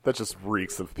That just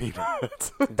reeks of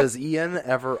peanuts. Does Ian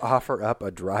ever offer up a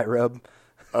dry rub?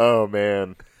 Oh,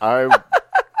 man.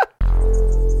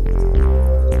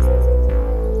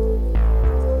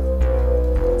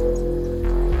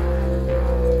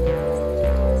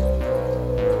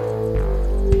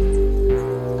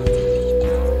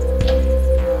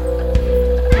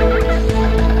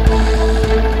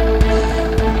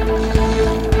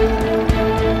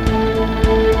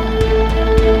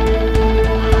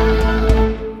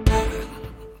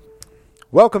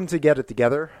 Welcome to Get It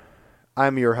Together.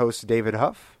 I'm your host, David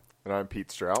Huff. And I'm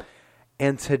Pete Strout.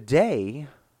 And today,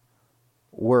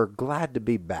 we're glad to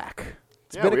be back.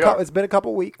 It's been a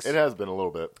couple weeks. It has been a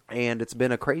little bit. And it's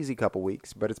been a crazy couple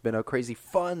weeks, but it's been a crazy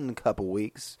fun couple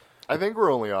weeks. I think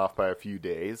we're only off by a few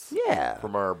days. Yeah.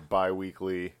 From our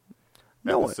bi-weekly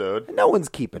episode. No one's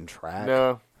keeping track.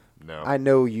 No. I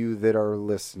know you that are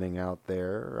listening out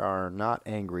there are not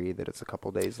angry that it's a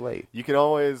couple days late. You can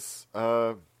always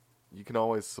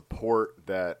support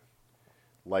that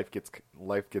life gets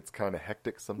kind of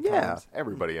hectic sometimes. Yeah.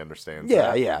 Everybody understands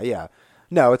Yeah, that. yeah.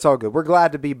 No, it's all good. We're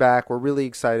glad to be back. We're really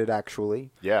excited,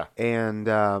 actually. Yeah.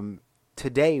 And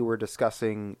today we're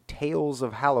discussing Tales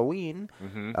of Halloween,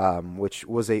 which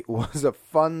was a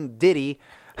fun ditty.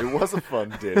 It was a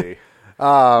fun ditty.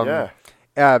 Yeah.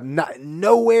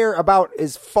 Nowhere about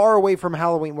as far away from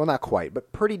Halloween. Well, not quite,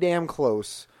 but pretty damn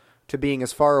close to being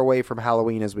as far away from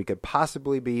Halloween as we could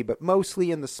possibly be, but mostly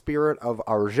in the spirit of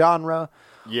our genre.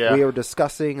 Yeah. We are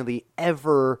discussing the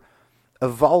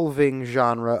ever-evolving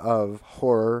genre of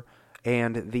horror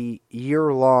and the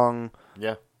year-long,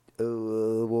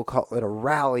 we'll call it a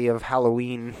rally of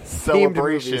Halloween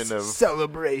celebration.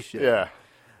 Celebration. Yeah.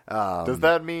 Does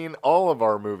that mean all of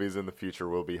our movies in the future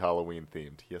will be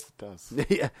Halloween-themed? Yes, it does.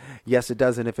 Yeah. Yes, it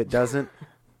does, and if it doesn't,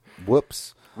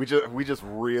 whoops. We just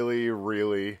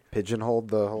really Pigeonholed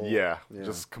the whole... Yeah,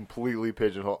 just completely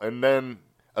pigeonholed. And then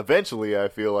eventually I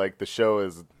feel like the show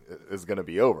is going to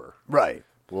be over. Right.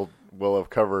 We'll have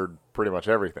covered pretty much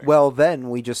everything. Well, then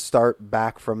we just start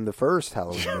back from the first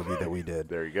Halloween movie that we did.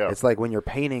 There you go. It's like when you're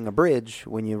painting a bridge,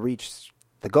 when you reach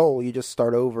the goal, you just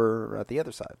start over at the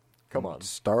other side. Come on.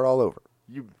 Start all over.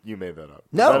 You made that up.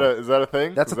 No. Is that a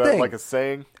thing? That's is a that thing. Like a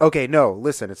saying? Okay, no,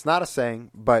 listen, it's not a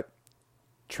saying, but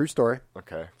true story.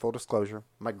 Okay. Full disclosure.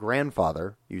 My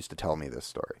grandfather used to tell me this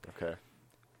story. Okay.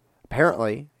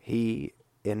 Apparently, he,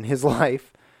 in his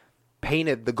life,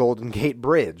 painted the Golden Gate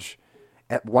Bridge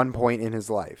at one point in his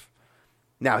life.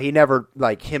 Now, he never,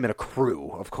 like, him and a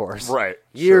crew, of course. Right.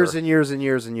 Years sure. and years and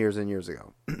years and years and years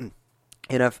ago.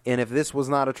 And if this was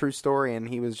not a true story and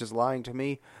he was just lying to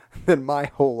me, then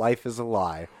my whole life is a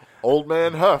lie. Old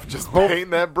man Huff just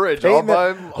painting that bridge all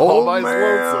by his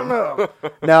lonesome.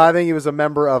 No, I think he was a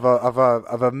member of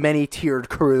a many-tiered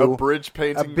crew. A bridge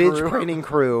painting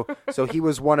crew. So he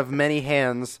was one of many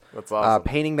hands. That's awesome.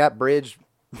 Painting that bridge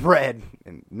red,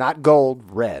 and not gold,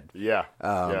 red. Yeah.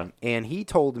 And he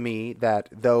told me that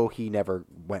though he never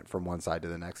went from one side to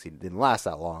the next, he didn't last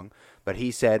that long, but he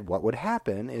said what would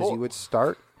happen is you would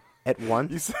start at one.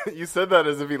 You said that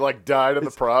as if he died in the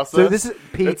process. So this is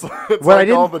Pete. It's what like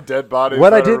all the dead bodies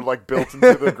that are built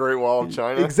into the Great Wall of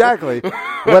China. Exactly.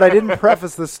 What I didn't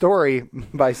preface the story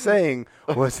by saying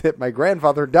was that my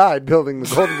grandfather died building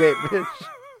the Golden Gate Bridge.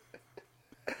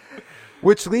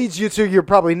 Which leads you to your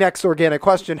probably next organic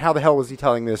question: how the hell was he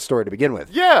telling this story to begin with?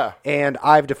 Yeah. And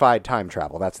I've defied time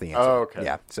travel. That's the answer. Oh, okay.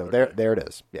 Yeah. So okay. there it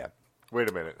is. Yeah. Wait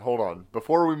a minute. Hold on.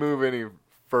 Before we move any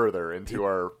further into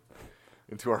our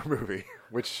movie,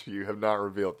 which you have not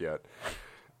revealed yet.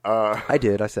 I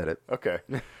did. I said it. Okay.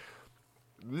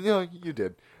 No, you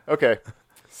did. Okay.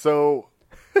 So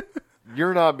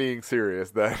you're not being serious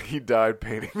that he died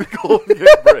painting the Golden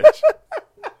Gate Bridge.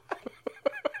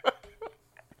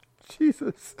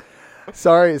 Jesus.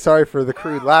 Sorry for the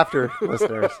crude laughter,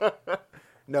 listeners.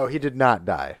 No, he did not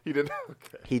die. He didn't.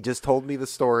 Okay. He just told me the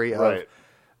story of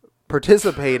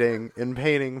participating in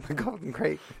painting the Golden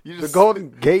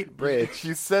Gate Bridge.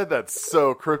 You said that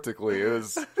so cryptically. It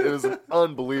was an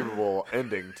unbelievable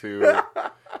ending to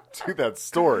that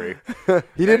story.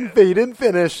 He didn't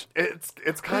finish.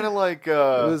 It's kind of like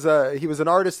he was an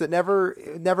artist that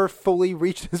never fully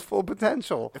reached his full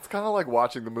potential. It's kind of like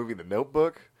watching the movie The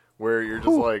Notebook, where you're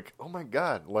just like, oh my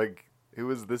god, like it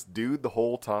was this dude the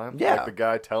whole time. Yeah, like the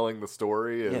guy telling the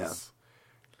story is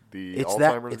the it's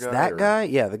Alzheimer's it's guy. That guy.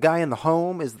 Yeah, the guy in the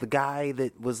home is the guy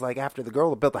that was like after the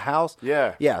girl that built the house.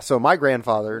 Yeah. So my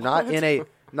grandfather, not in a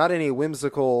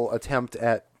whimsical attempt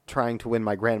at trying to win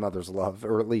my grandmother's love,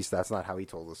 or at least that's not how he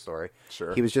told the story.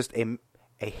 Sure, he was just a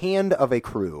hand of a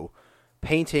crew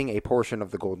painting a portion of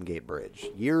the Golden Gate Bridge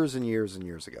years and years and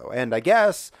years ago, and I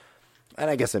guess And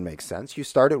I guess it makes sense. You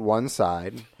start at one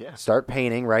side, Yeah. start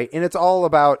painting, right? And it's all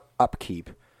about upkeep.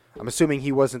 I'm assuming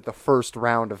he wasn't the first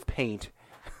round of paint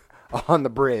on the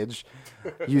bridge.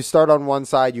 You start on one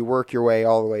side, you work your way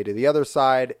all the way to the other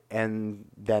side, and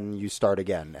then you start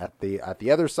again at the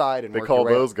other side. And They work call your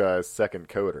way those guys second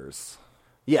coaters.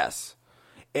 Yes.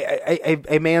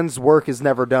 A man's work is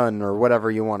never done, or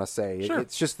whatever you want to say. Sure.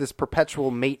 It's just this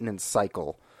perpetual maintenance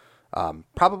cycle.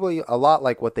 Probably a lot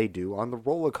like what they do on the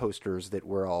roller coasters that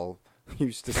we're all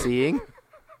used to seeing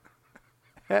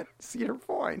at Cedar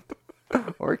Point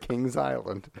or Kings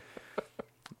Island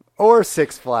or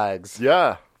Six Flags.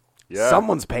 Yeah. Yeah.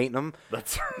 Someone's painting them.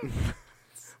 That's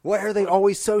Why are they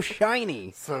always so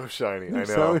shiny? so shiny. I know.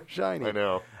 So shiny. I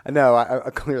know. I know. I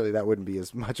clearly, that wouldn't be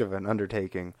as much of an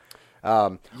undertaking.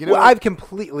 You know, I've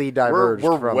completely diverged.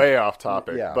 We're from, way off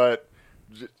topic, Yeah. but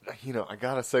I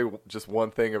gotta say just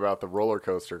one thing about the roller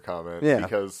coaster comment Yeah.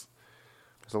 because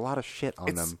There's a lot of shit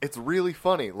on them. it's really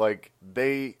funny. Like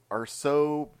they are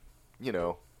so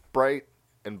bright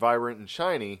and vibrant and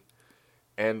shiny,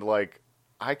 and like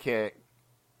I can't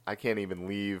even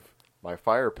leave my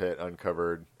fire pit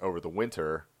uncovered over the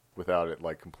winter without it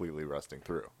like completely rusting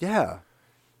through. Yeah.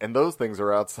 And those things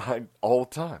are outside all the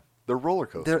time. They're roller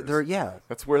coasters. They're yeah.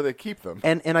 That's where they keep them.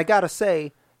 And I gotta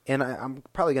say, and I'm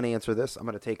probably gonna answer this. I'm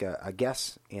gonna take a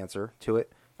guess answer to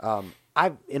it.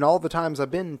 I've in all the times I've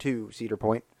been to Cedar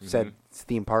Point, said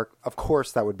theme park, of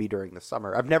course that would be during the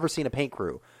summer. I've never seen a paint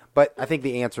crew, but I think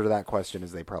the answer to that question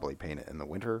is they probably paint it in the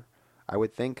winter. I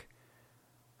would think,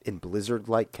 in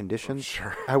blizzard-like conditions.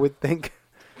 Sure. I would think.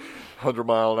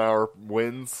 100-mile-an-hour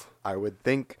winds I would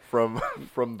think from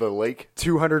the lake.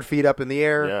 200 feet up in the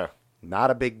air. Yeah.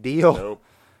 Not a big deal. Nope.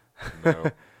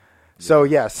 No. So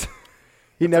yes,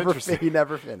 he That's never interesting.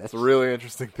 finished. It's a really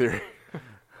interesting theory.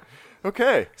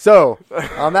 Okay. So,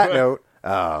 on that note,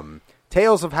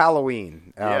 Tales of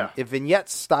Halloween, Yeah. a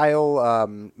vignette-style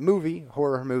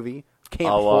horror movie,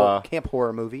 camp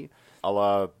horror movie. A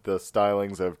la the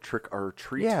stylings of Trick or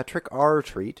Treat. Yeah, Trick or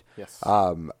Treat. Yes.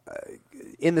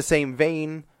 In the same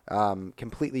vein,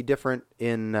 completely different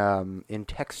in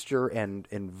texture and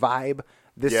vibe.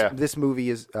 This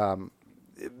movie is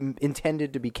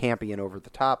intended to be campy and over the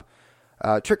top.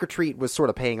 Trick or Treat was sort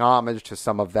of paying homage to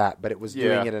some of that, but it was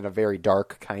doing it in a very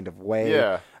dark kind of way.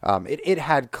 Yeah. It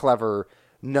had clever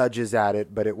nudges at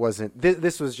it, but it wasn't.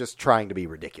 This was just trying to be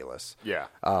ridiculous. Yeah.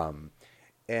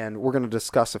 And we're going to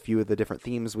discuss a few of the different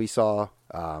themes we saw.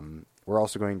 We're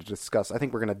also going to discuss. I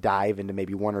think we're going to dive into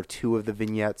maybe one or two of the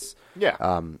vignettes.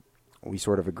 Yeah. We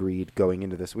sort of agreed going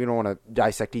into this. We don't want to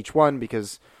dissect each one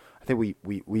because I think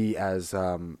we as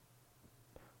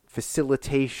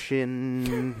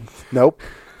facilitation. Nope.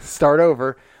 Start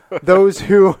over. Those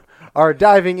who are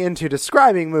diving into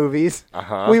describing movies,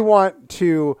 we want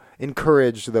to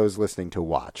encourage those listening to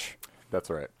watch. That's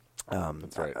right.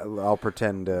 That's right. I'll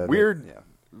pretend.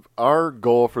 Our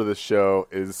goal for this show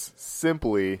is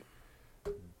simply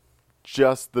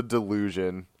just the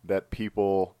delusion that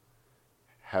people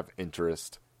have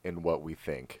interest in what we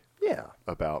think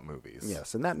about movies.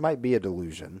 Yes, and that might be a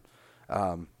delusion.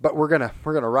 But we're gonna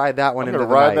ride that one I'm into going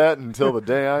the to ride night. that until the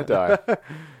day I die.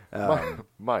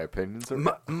 My opinions are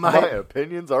my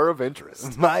opinions are of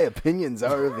interest. My opinions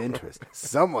are of interest.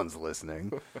 Someone's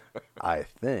listening, I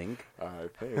think.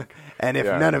 And if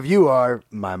none of you are,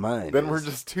 my mind Then is. we're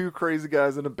just two crazy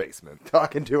guys in a basement.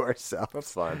 talking to ourselves.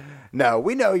 That's fine. No,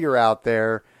 we know you're out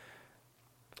there.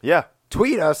 Yeah.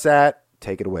 Tweet us at,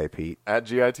 take it away, Pete. At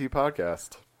GIT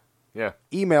Podcast. Yeah.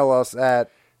 Email us at,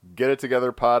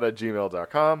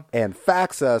 getittogetherpod@gmail.com. and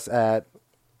fax us at,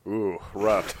 Ooh,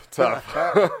 rough. Tough.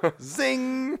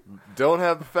 zing. Don't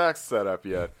have the facts set up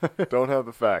yet. Don't have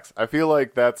the facts. I feel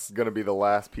like that's going to be the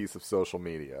last piece of social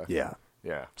media. Yeah.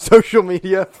 Yeah. Social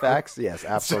media, fax, yes, It's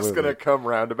absolutely. just going to come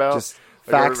roundabout. Just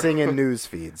Like, faxing and news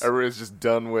feeds. Everybody's just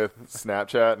done with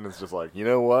Snapchat, and it's just like, you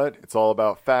know what? It's all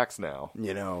about facts now.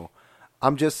 You know,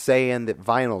 I'm just saying that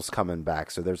vinyl's coming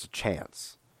back, so there's a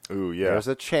chance. Ooh, yeah. There's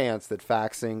a chance that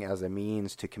faxing as a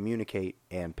means to communicate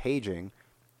and paging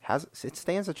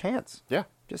stands a chance. Yeah.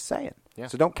 Just saying. Yeah.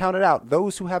 So don't count it out.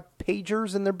 Those who have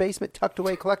pagers in their basement tucked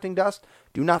away collecting dust,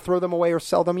 do not throw them away or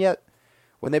sell them yet.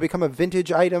 When they become a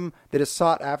vintage item that is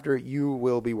sought after, you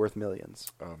will be worth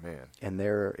millions. Oh, man. And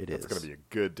there it is. It's going to be a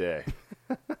good day.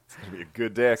 It's going to be a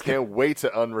good day. I can't wait to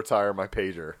unretire my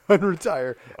pager.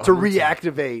 unretire. To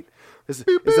reactivate. Is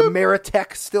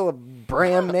Ameritech still a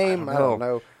brand name? I don't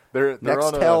know. They're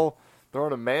Nextel.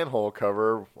 on a manhole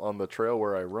cover on the trail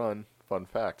where I run. Fun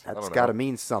fact. That's got to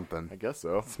mean something. I guess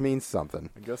so. It means something.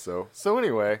 I guess so. So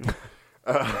anyway,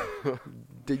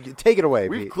 Take it away,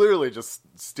 we've Pete. clearly just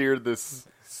steered this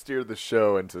steered the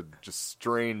show into just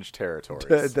strange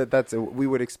territories. We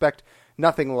would expect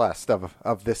nothing less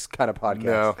of this kind of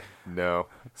podcast. No.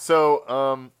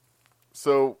 So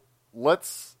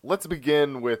let's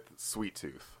begin with Sweet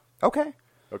Tooth. Okay.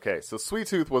 Okay, so Sweet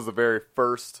Tooth was the very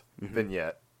first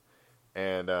vignette,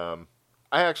 and I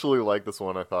actually like this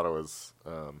one. I thought it was,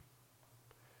 I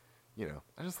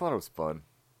just thought it was fun,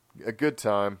 a good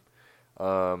time.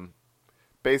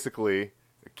 Basically,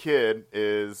 the kid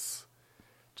is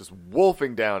just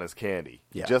wolfing down his candy.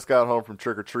 Yeah. He just got home from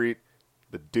trick or treat.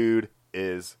 The dude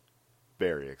is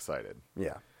very excited.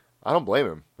 Yeah. I don't blame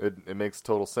him. It makes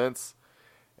total sense.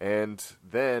 And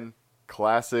then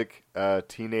classic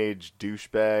teenage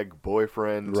douchebag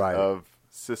boyfriend of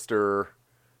sister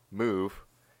move.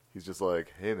 He's just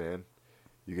like, hey man,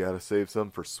 you gotta save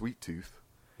some for Sweet Tooth.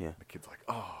 Yeah. The kid's like,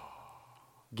 oh.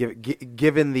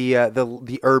 Given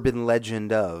the urban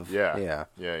legend of Yeah.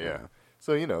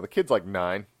 So the kid's like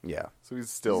 9. Yeah. So he's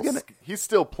still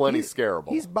plenty scareable.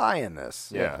 He's buying this.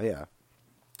 Yeah.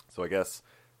 So I guess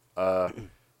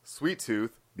Sweet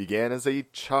Tooth began as a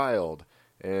child,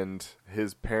 and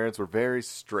his parents were very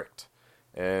strict.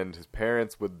 And his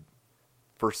parents would,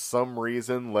 for some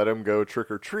reason, let him go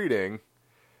trick-or-treating,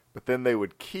 but then they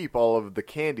would keep all of the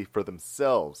candy for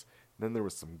themselves. And then there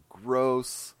was some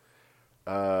gross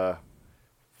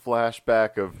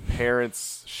flashback of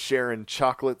parents sharing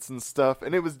chocolates and stuff,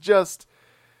 and it was just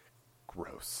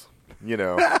gross.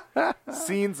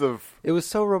 Scenes of it was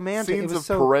so romantic. Scenes of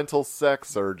parental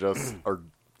sex are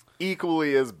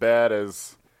equally as bad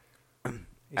as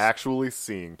actually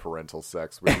seeing parental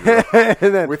sex with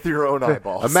your, with your own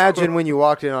eyeballs. Imagine when you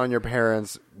walked in on your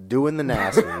parents doing the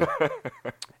nasty,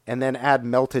 and then add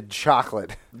melted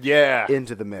chocolate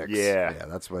into the mix. Yeah,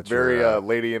 that's what very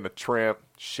Lady and the Tramp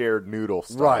shared noodle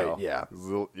style.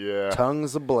 Right, yeah.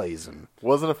 Tongues a-blazing.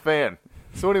 Wasn't a fan.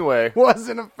 So anyway.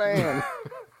 Wasn't a fan.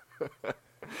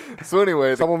 So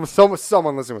anyway. Someone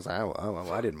listening was like, oh,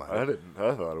 I didn't mind.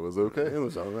 I thought it was okay. It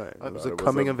was all right. It was a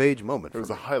coming-of-age moment. It was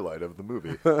a highlight of the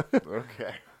movie.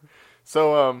 Okay.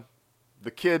 So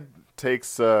the kid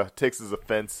takes his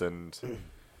offense and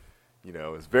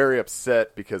is very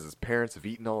upset because his parents have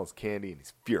eaten all his candy, and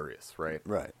he's furious, right?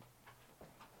 Right.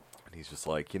 And he's just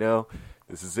like,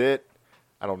 this is it.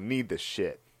 I don't need this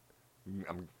shit.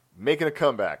 I'm making a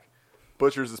comeback.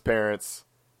 Butchers his parents.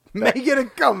 Making a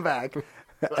comeback. Right.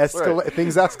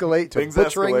 Things escalate to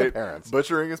butchering the parents.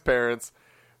 Butchering his parents.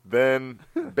 Then,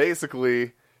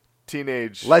 basically,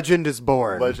 teenage... Legend is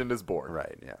born.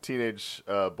 Right, yeah. Teenage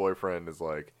boyfriend is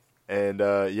like, and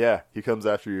he comes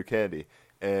after your candy.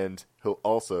 And he'll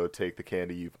also take the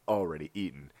candy you've already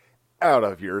eaten out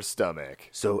of your stomach.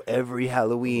 So every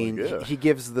Halloween, he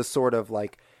gives the sort of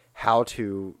like how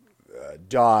to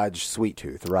dodge Sweet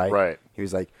Tooth, right? Right. He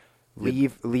was like,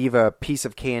 leave a piece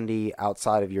of candy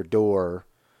outside of your door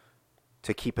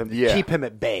to keep him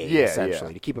at bay,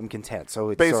 essentially, to keep him content.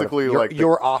 So it's basically sort of like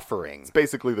your offering. It's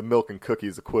basically the milk and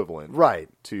cookies equivalent, right,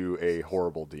 to a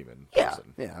horrible demon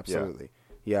person. Yeah, absolutely.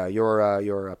 Yeah, you're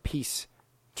a peace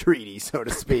treaty, so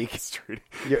to speak.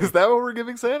 Is that what we're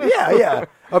giving Santa? Yeah.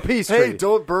 A peace treaty. Hey,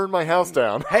 don't burn my house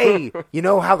down. Hey, you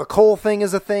know how the coal thing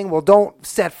is a thing? Well, don't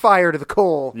set fire to the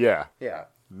coal. Yeah. Yeah.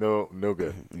 No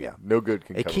good. Yeah. No good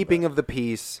can come of keeping of the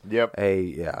peace. Yep.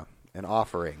 An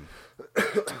offering.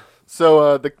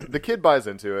 So the kid buys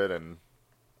into it and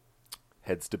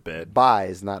heads to bed.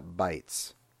 Buys, not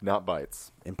bites. Not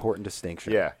bites. Important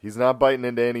distinction. Yeah, he's not biting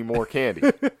into any more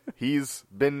candy. He's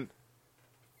been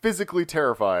physically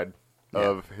terrified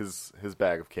of his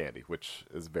bag of candy, which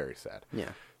is very sad. Yeah.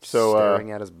 So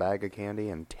staring at his bag of candy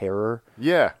in terror.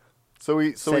 Yeah. So he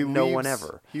leaves, no one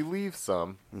ever. He leaves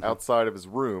some outside of his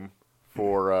room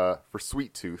for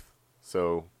Sweet Tooth,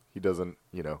 so he doesn't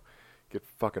get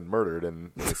fucking murdered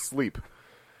in his sleep.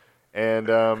 And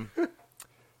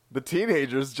the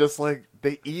teenagers just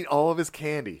they eat all of his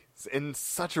candy in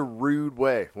such a rude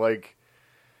way. Like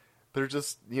they're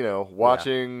just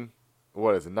watching.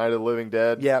 What is it? Night of the Living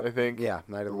Dead? Yeah, I think. Yeah,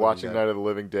 Night of the watching Living Dead. Night of the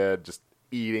Living Dead, just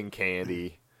eating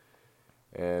candy,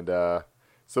 and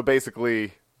so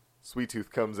basically, Sweet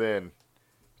Tooth comes in,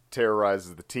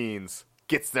 terrorizes the teens,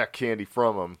 gets that candy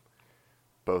from them.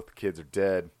 Both the kids are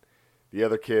dead. The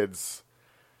other kids,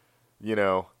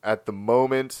 at the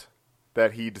moment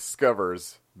that he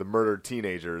discovers the murdered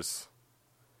teenagers,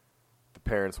 the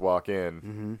parents walk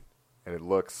in, and it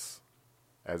looks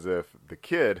as if the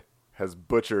kid has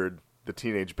butchered the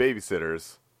teenage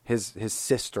babysitters, his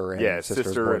sister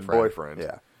and boyfriend.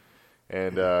 Yeah,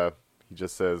 and he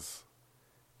just says,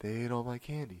 "They ate all my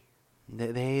candy."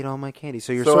 They ate all my candy.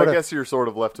 So I guess you're sort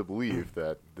of left to believe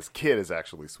that this kid is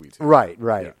actually Sweet Tooth. Right.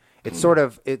 Yeah. It's sort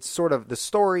of the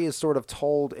story is sort of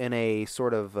told in a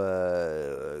sort of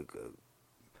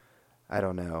I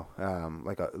don't know,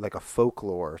 like a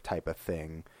folklore type of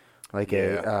thing, like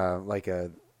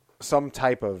some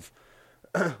type of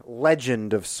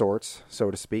legend of sorts,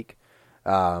 so to speak,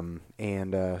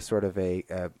 and sort of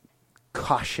a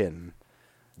caution.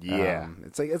 Yeah,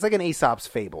 it's like an Aesop's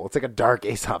fable. It's like a dark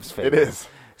Aesop's fable. it is.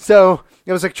 So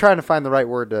it was like trying to find the right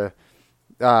word to.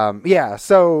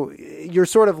 So you're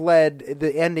sort of led.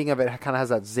 The ending of it kind of has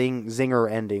that zinger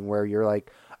ending where you're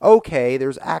like, okay,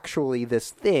 there's actually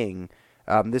this thing,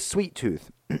 this sweet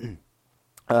tooth.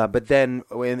 But then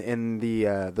in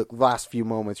the last few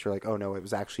moments, you're like, oh no, it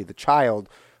was actually the child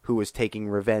who was taking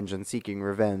revenge and seeking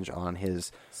revenge on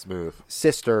his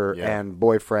sister and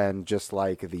boyfriend, just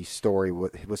like the story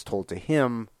was told to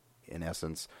him, in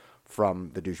essence,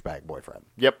 from the douchebag boyfriend.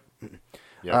 Yep.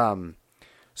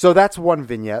 So that's one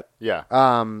vignette. Yeah.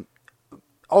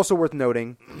 Also worth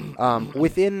noting,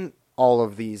 within all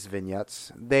of these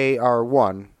vignettes, they are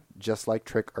just like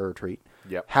Trick or Treat,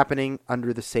 happening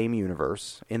under the same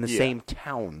universe, in the same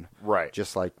town. Right.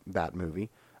 Just like that movie.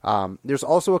 There's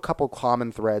also a couple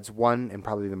common threads, one and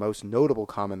probably the most notable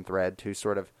common thread to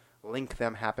sort of link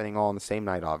them happening all on the same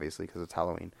night, obviously, because it's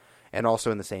Halloween, and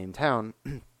also in the same town,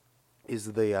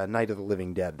 is the Night of the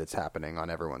Living Dead that's happening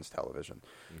on everyone's television.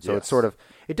 So it's sort of,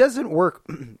 it doesn't work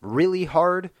really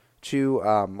hard to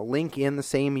link in the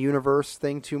same universe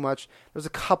thing too much. There's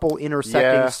a couple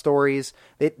intersecting stories.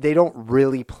 They don't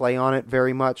really play on it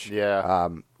very much. Yeah.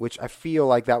 Which I feel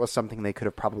like that was something they could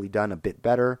have probably done a bit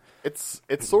better. It's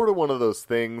sort of one of those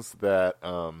things that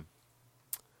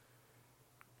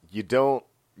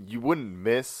you wouldn't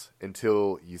miss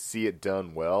until you see it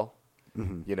done well.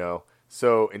 Mm-hmm. You know.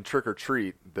 So in Trick or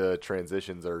Treat, the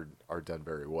transitions are done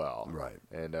very well. Right.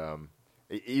 And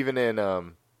even in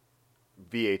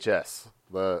VHS,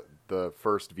 the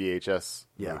first VHS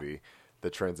movie, the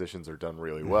transitions are done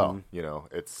really well. You know,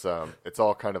 it's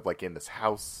all kind of like in this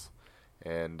house,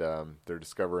 and they're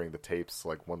discovering the tapes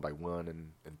like one by one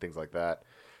and things like that.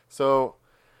 So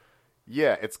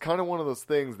yeah, it's kind of one of those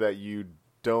things that you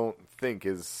don't think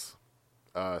is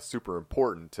super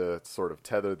important to sort of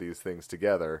tether these things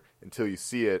together until you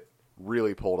see it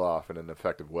really pulled off in an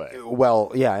effective way.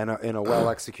 Well, yeah, in a well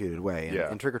executed way.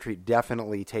 And Trick or Treat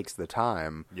definitely takes the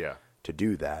time to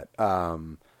do that.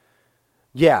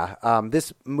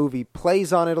 This movie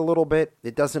plays on it a little bit.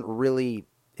 It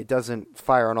doesn't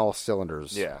fire on all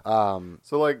cylinders. Yeah.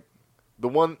 So like the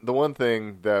one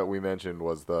thing that we mentioned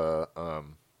was the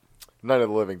Night of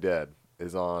the Living Dead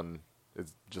is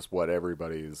just what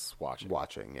everybody's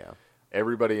watching. Yeah.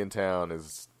 Everybody in town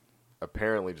is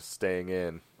apparently just staying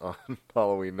in on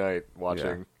Halloween night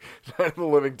watching Night of the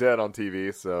Living Dead on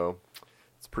TV, so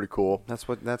it's pretty cool. That's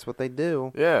what they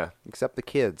do. Yeah. Except the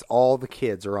kids. All the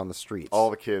kids are on the streets. All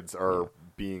the kids are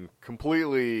being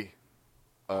completely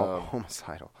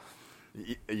homicidal.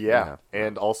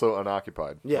 And also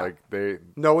unoccupied. Yeah. Like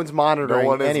no one's monitoring. No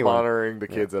one is anyone. monitoring the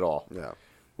kids at all. Yeah.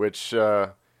 Which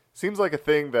seems like a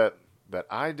thing that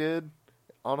I did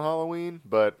on Halloween,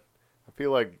 but I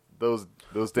feel like those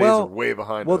days are way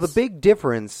behind us. Well, the big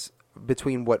difference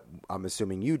between what I'm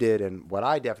assuming you did and what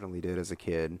I definitely did as a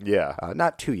kid. Yeah.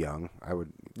 Not too young. I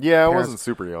wasn't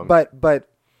super young. But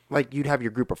like you'd have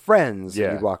your group of friends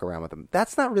and you'd walk around with them.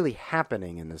 That's not really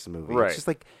happening in this movie. Right. It's just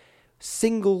like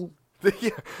single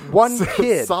one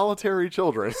kid. Solitary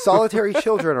children. Solitary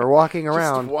children are walking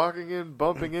around. Just walking in,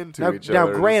 bumping into each other.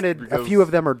 Now, granted, a few of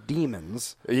them are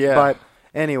demons. Yeah. But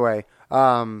anyway,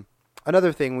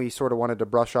 another thing we sort of wanted to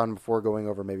brush on before going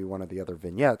over maybe one of the other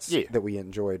vignettes that we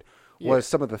enjoyed was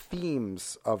some of the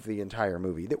themes of the entire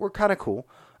movie that were kind of cool.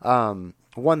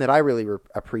 One that I really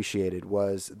appreciated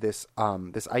was this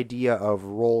idea of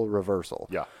role reversal.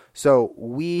 Yeah. So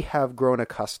we have grown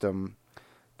accustomed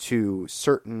to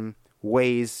certain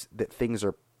ways that things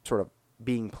are sort of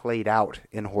being played out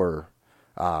in horror.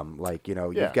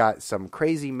 You've got some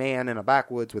crazy man in a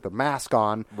backwoods with a mask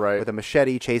on, with a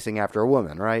machete chasing after a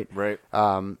woman, right? Right.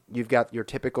 You've got your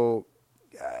typical,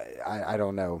 I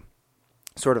don't know,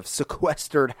 sort of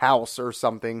sequestered house or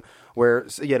something where,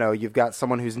 you've got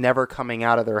someone who's never coming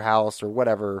out of their house or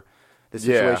whatever the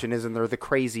situation is, and they're the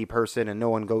crazy person and no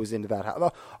one goes into that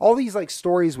house. All these like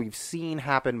stories we've seen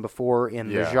happen before in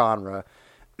the genre.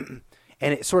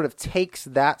 And it sort of takes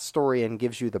that story and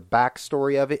gives you the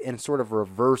backstory of it and sort of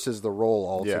reverses the role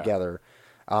altogether.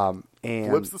 And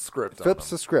flips the script. Flips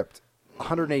the script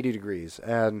 180 degrees.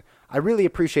 And I really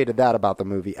appreciated that about the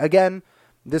movie. Again,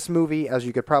 this movie, as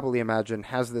you could probably imagine,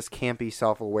 has this campy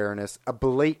self-awareness, a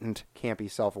blatant campy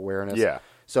self-awareness. Yeah.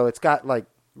 So it's got like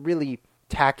really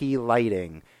tacky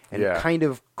lighting and Yeah. kind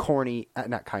of corny,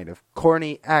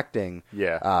 corny acting.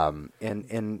 Yeah.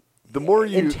 And The more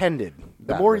you intended,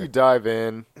 the that more way. you dive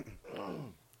in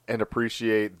and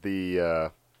appreciate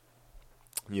the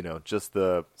just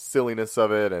the silliness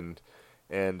of it and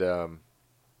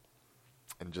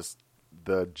just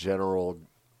the general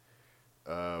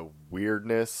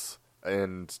weirdness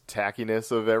and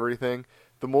tackiness of everything,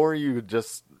 the more you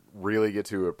just really get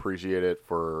to appreciate it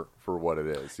for what it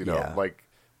is. Yeah. Like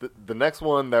the next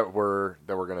one that we're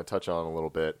going to touch on a little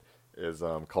bit is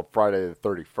called Friday the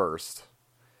 31st,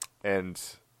 and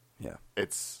yeah,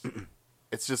 it's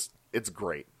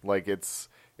great. Like it's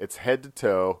head to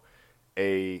toe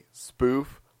a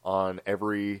spoof on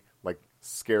every like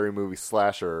scary movie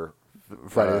slasher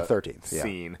Friday the 13th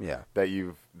scene Yeah. that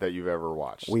you've ever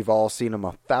watched. We've all seen them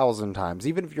 1,000 times.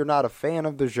 Even if you're not a fan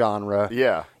of the genre,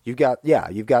 Yeah. you've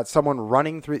got someone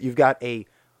running through. You've got a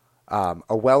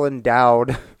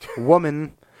well-endowed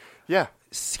woman, Yeah.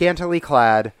 scantily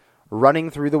clad, running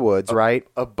through the woods. Right,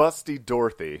 A busty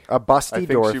Dorothy. a busty I think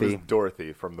Dorothy. she was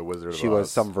Dorothy from The Wizard of Oz. She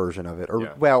was some version of it, or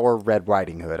Yeah. or Red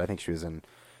Riding Hood. I think she was in.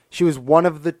 She was one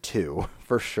of the two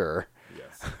for sure.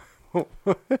 Yes.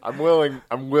 I'm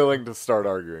willing to start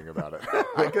arguing about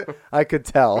it. I could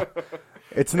tell.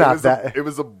 It's not that. It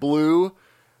was a blue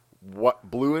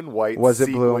and white. Was it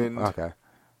sequined, blue? Okay.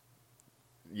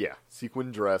 Yeah,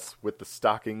 sequin dress with the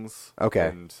stockings. Okay.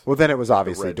 And Well, then it was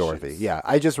obviously red Dorothy. shoes. Yeah,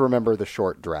 I just remember the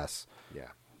short dress. yeah.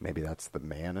 Maybe that's the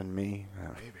man in me.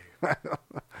 Maybe.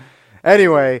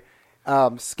 Anyway,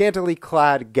 scantily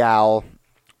clad gal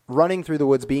running through the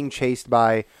woods, being chased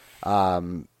by a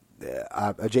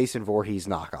Jason Voorhees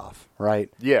knockoff. Right?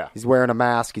 Yeah. He's wearing a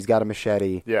mask. He's got a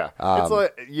machete. Yeah.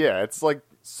 It's like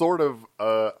sort of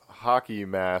a hockey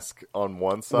mask on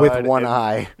one side With one and-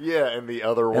 eye. Yeah, and the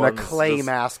other one And a clay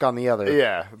mask on the other.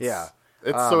 Yeah. Yeah.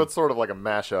 It's sort of like a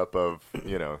mashup of,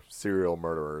 serial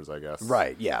murderers, I guess.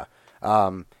 Right, yeah.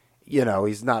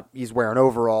 He's wearing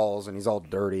overalls and he's all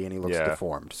dirty and he looks Yeah.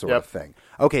 deformed, sort Yep. of thing.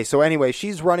 Okay, so anyway,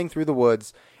 she's running through the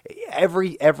woods.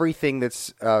 Everything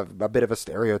that's a bit of a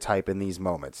stereotype in these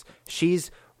moments.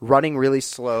 She's running really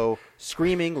slow,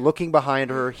 screaming, looking behind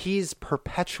her. He's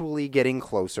perpetually getting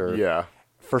closer. Yeah.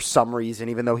 For some reason,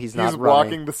 even though he's not He's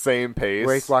running. walking the same pace,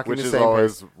 He's walking which the is same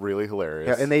always pace. really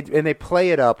hilarious. Yeah, and they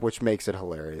play it up, which makes it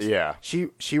hilarious. Yeah.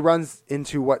 She runs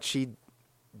into what she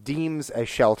deems a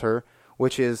shelter,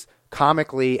 which is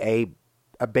comically an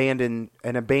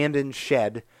abandoned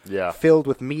shed, Yeah. filled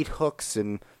with meat hooks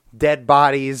and dead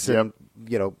bodies and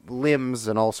limbs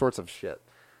and all sorts of shit.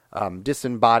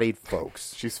 Disembodied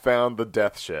folks. She's found the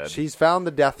death shed. She's found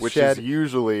the death which shed. is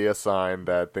usually a sign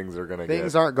that things are going to get...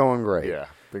 Things aren't going great. Yeah,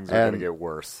 things are going And to get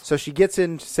worse. So she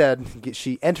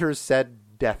she enters said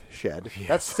death shed.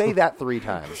 Let's say that 3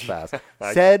 times fast.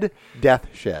 Said death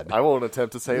shed. I won't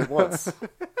attempt to say it once.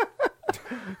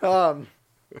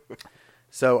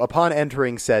 So upon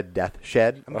entering said death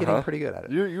shed, I'm getting pretty good at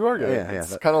it. You are good. Yeah,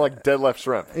 It's yeah. kind of like Dead Left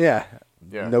Shrimp. Yeah.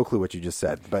 Yeah. No clue what you just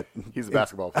said, but He's a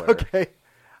basketball player. okay.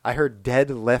 I heard dead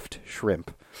left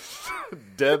shrimp.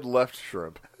 Dead Left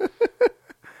Shrimp.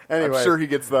 Anyway, I'm sure he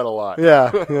gets that a lot.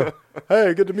 yeah.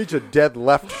 Hey, good to meet you, dead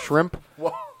left shrimp.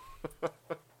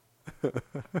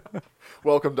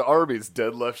 Welcome to Arby's,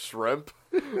 Dead Left Shrimp.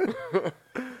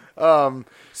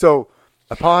 So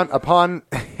upon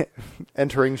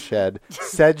entering said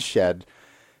shed,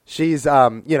 she's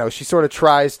she sort of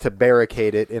tries to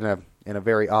barricade it in a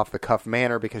very off the cuff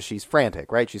manner because she's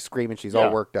frantic, right? She's screaming, she's all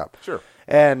Yeah, worked up. sure.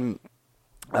 And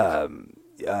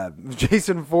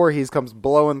Jason Voorhees comes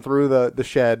blowing through the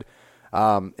shed,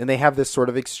 and they have this sort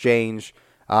of exchange.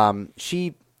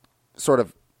 She sort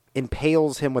of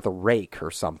impales him with a rake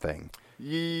or something.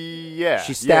 Yeah.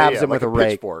 She stabs him like with a rake.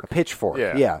 pitchfork. A pitchfork,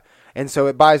 Yeah. yeah. And so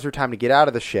it buys her time to get out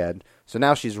of the shed. So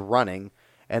now she's running.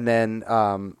 And then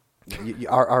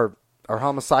our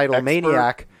homicidal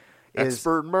maniac is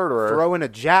Expert murderer. throwing a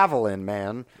javelin,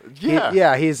 man.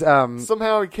 Yeah. He's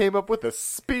Somehow he came up with a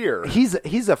spear. he's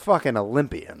a fucking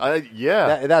Olympian.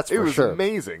 That's it for was sure.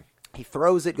 amazing. He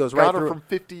throws it, goes Got right her through. from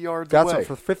 50 yards Got away. it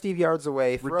from 50 yards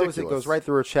away. Throws it, Ridiculous. goes right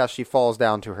through her chest. She falls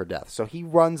down to her death. So he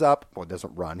runs up. Well,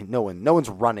 doesn't run. No one's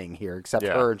running here except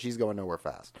Yeah. her, and she's going nowhere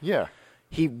fast. Yeah.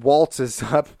 He waltzes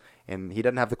up, and he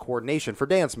doesn't have the coordination for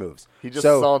dance moves. He just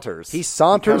So saunters. He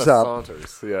saunters kinda up.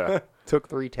 Saunters, yeah. Took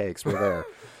 3 takes. We're there.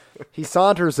 He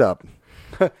saunters up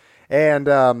and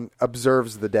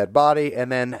observes the dead body,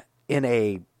 and then in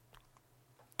a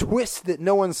twist that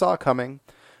no one saw coming,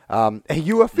 a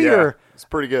UFO, Yeah, it's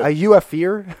pretty good. a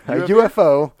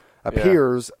UFO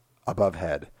appears above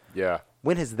head. Yeah.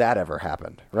 When has that ever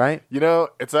happened? Right?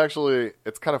 It's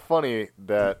kind of funny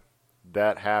that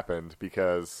happened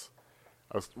because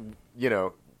I was,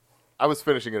 I was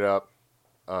finishing it up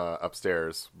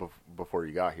upstairs before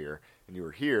you got here, and you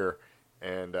were here,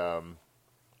 and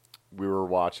we were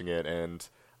watching it, and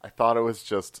I thought it was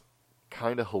just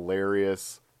kind of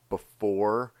hilarious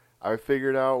before I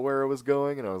figured out where it was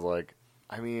going, and I was like,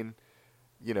 I mean,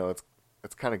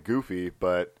 it's kind of goofy,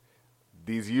 but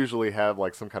these usually have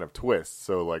like some kind of twist.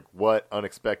 So like, what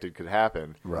unexpected could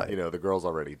happen? Right. The girl's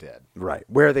already dead. Right.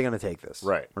 Where are they going to take this?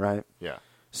 Right. Right. Yeah.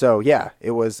 So yeah,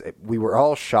 we were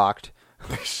all shocked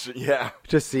Yeah.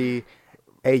 to see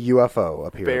a UFO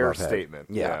appear. Fair above head. statement.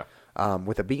 Yeah.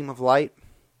 With a beam of light,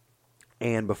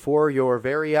 and before your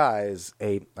very eyes,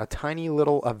 a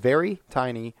very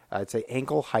tiny, I'd say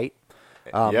ankle height,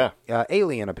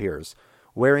 alien appears,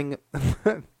 wearing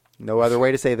no other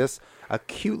way to say this, a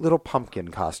cute little pumpkin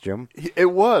costume.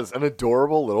 It was an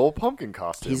adorable little pumpkin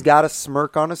costume. He's got a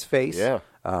smirk on his face. Yeah.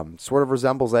 Sort of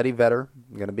resembles Eddie Vedder.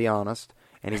 I'm gonna be honest.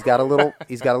 And he's got a little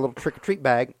trick or treat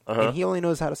bag, and he only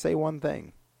knows how to say one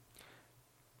thing.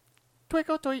 Tweak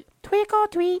or tweet. Tweak or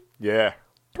tweet. Yeah.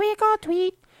 Tweak or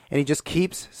tweet. And he just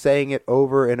keeps saying it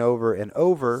over and over and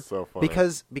over. So funny.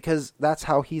 Because that's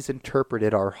how he's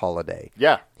interpreted our holiday.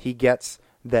 Yeah. He gets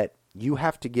that you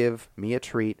have to give me a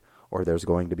treat or there's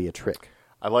going to be a trick.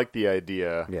 I like the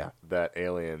idea that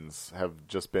aliens have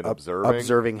just been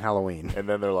observing Halloween. And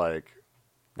then they're like,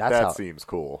 seems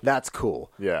cool. That's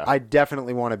cool. Yeah. I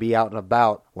definitely want to be out and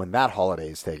about when that holiday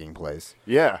is taking place.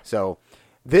 Yeah. So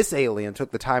this alien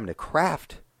took the time to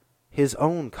craft his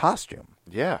own costume.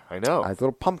 Yeah, I know. A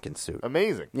little pumpkin suit.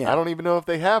 Amazing. Yeah. I don't even know if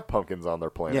they have pumpkins on their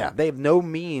planet. Yeah, they have no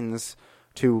means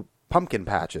to pumpkin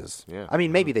patches. Yeah. I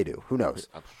mean, maybe they do. Who knows?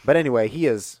 But anyway, he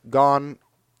is gone.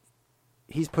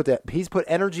 He's put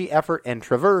energy, effort, and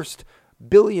traversed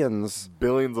billions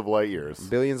of light years.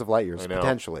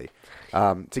 Potentially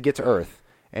to get to Earth.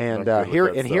 And Not good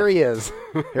with that here he is.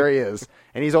 Here he is.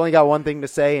 And he's only got one thing to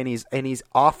say, and he's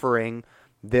offering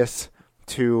this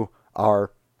to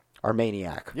our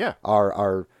maniac. Yeah.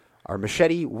 Our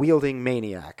machete wielding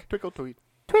maniac. Twinkle tweet.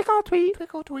 Twinkle tweet.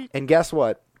 Twinkle tweet. And guess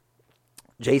what?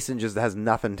 Jason just has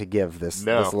nothing to give this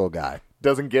little guy.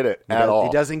 Doesn't get it at all.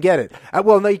 He doesn't get it.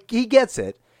 Well, no, he gets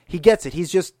it. He gets it.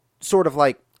 He's just sort of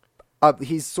like,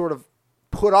 he's sort of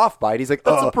put off by it. He's like,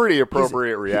 that's a pretty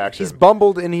appropriate reaction. He's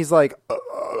bumbled and he's like,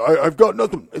 I've got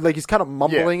nothing. Like he's kind of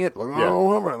mumbling it.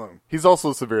 Like, He's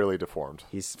also severely deformed.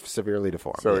 He's severely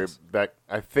deformed. So yes.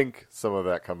 I think some of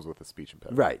that comes with the speech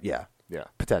impediment. Right, yeah. Yeah.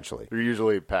 Potentially. They're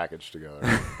usually packaged together.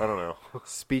 I don't know.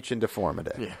 Speech and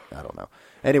deformity. Yeah. I don't know.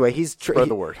 Anyway, Spread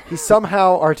the word. He's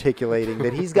somehow articulating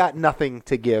that he's got nothing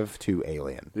to give to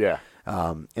Alien. Yeah.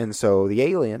 And so the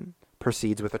alien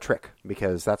proceeds with a trick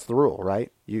because that's the rule,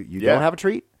 right? You don't have a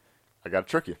treat? I got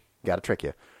to trick you. Got to trick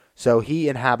you. So he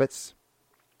inhabits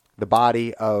the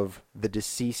body of the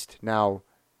deceased, now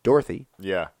Dorothy.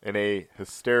 Yeah, in a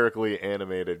hysterically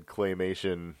animated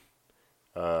claymation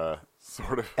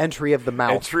sort of entry of the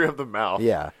mouth. Entry of the mouth.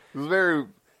 Yeah. It was very,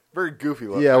 very goofy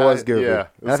looking. Yeah, it was goofy. Yeah,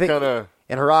 it was kind of...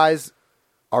 And her eyes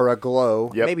are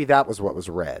aglow. Yep. Maybe that was what was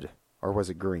red. Or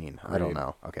was it green? I don't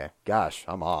know. Okay. Gosh,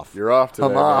 I'm off. You're off today,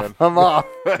 man. I'm off.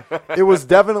 It was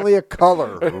definitely a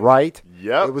color, right?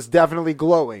 Yep. It was definitely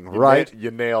glowing, right? You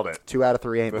nailed it. 2 out of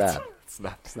 3 ain't bad. It's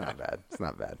not bad. It's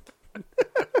not bad.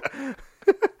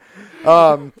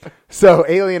 So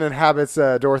Alien inhabits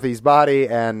Dorothy's body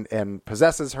and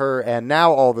possesses her, and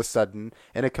now all of a sudden,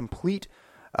 in a complete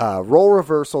role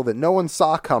reversal that no one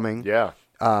saw coming,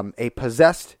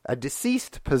 a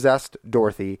deceased possessed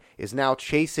Dorothy is now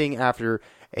chasing after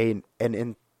an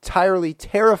entirely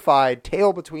terrified,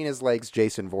 tail between his legs,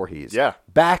 Jason Voorhees. Yeah.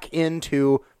 Back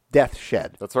into Death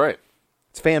Shed. That's right.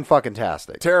 It's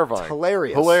fan-fucking-tastic. Terrifying. It's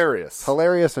hilarious.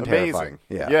 Hilarious and amazing. Terrifying.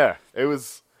 Yeah. Yeah. It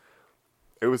was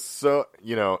so,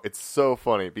 it's so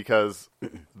funny because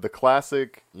the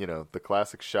classic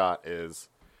shot is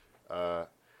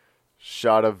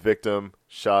shot of victim,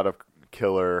 shot of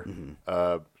killer,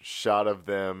 shot of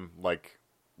them like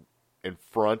in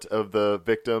front of the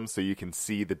victim so you can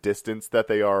see the distance that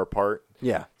they are apart.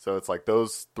 Yeah. So it's like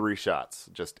those 3 shots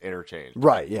just interchanged.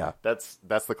 Right, yeah. That's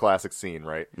the classic scene,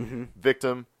 right? Mm-hmm.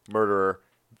 Victim, murderer,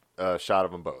 shot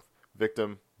of them both.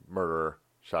 Victim, murderer,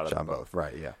 shot of them both.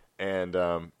 Right, yeah. And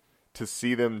to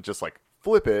see them just like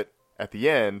flip it at the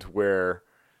end where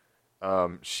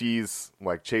she's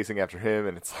like chasing after him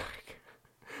and it's like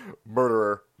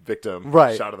murderer, victim,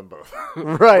 right. shot of them both.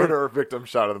 Right. Murderer, victim,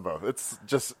 shot of them both.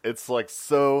 It's like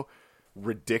so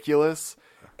ridiculous.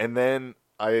 And then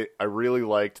I really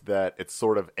liked that it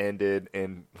sort of ended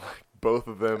in like both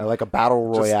of them like a battle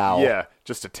royale.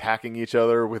 Just attacking each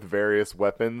other with various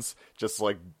weapons, just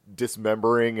like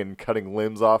dismembering and cutting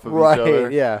limbs off of each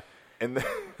other. Yeah. And then,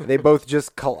 They both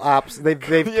just collapse.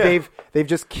 They've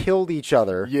just killed each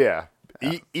other. yeah.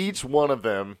 Each one of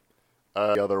them,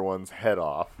 the other one's head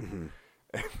off.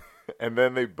 And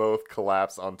then they both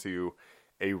collapse onto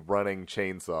a running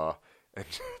chainsaw. And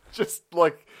just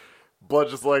like, blood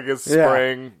just like is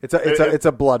spraying. It's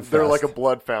a blood fest. They're like a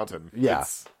blood fountain. Yeah.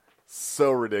 It's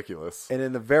so ridiculous. And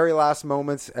in the very last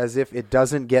moments, as if it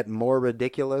doesn't get more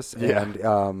ridiculous and,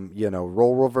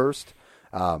 role reversed,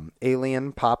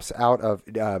 Alien pops out of,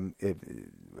 it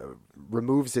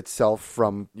removes itself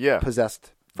from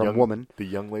possessed from woman. The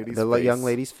young lady's the face. young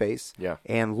lady's face. Yeah.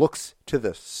 And looks to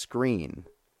the screen,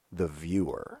 the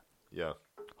viewer. Yeah.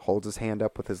 Holds his hand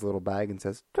up with his little bag and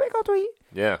says, "Twinkle, tweet."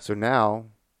 Yeah. So now,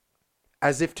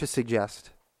 as if to suggest,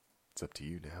 It's up to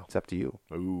you now. it's up to you.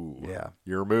 Ooh. Yeah.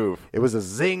 Your move. It was a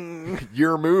zing.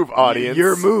 Your move, audience.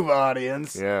 Your move,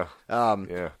 audience. Yeah.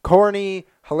 Yeah. Corny,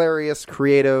 hilarious,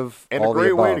 creative, And all a great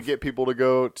the way above. to get people to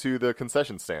go to the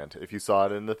concession stand if you saw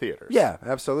it in the theaters. Yeah,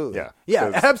 absolutely.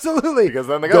 Yeah. Absolutely. Because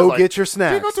then the guy's go like, get your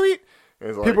snacks. "Twinkle, tweet." And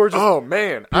it's like, People are just- oh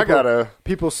man, I gotta.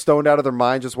 People stoned out of their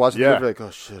mind just watching Yeah. the movie, like, oh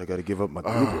shit, I gotta give up my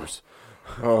goobers.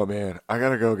 Oh man, I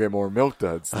gotta go get more Milk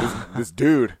Duds. This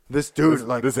dude, This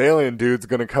alien dude's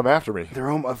gonna come after me. they're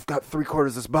home. I've got 3/4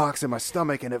 of this box in my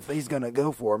stomach, and if he's gonna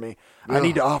go for me, I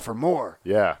need to offer more.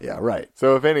 Yeah. Yeah, right.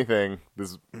 So if anything,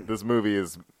 this movie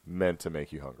is meant to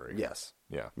make you hungry. Yes.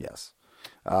 Yeah. Yes.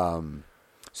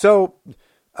 So,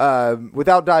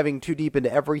 without diving too deep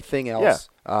into everything else,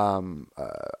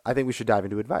 I think we should dive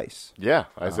into advice. Yeah,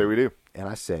 I say we do. And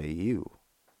I say you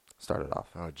start it off.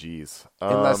 Oh geez.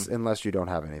 Unless you don't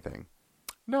have anything.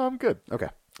 No, I'm good. Okay.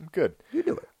 I'm good. You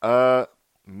do it.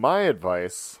 My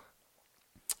advice,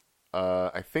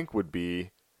 I think, would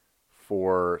be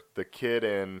for the kid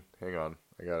in. Hang on,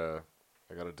 I gotta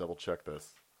double check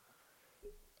this.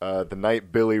 The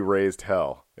Night Billy Raised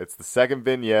Hell. It's the second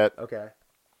vignette Okay.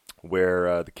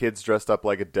 where the kid's dressed up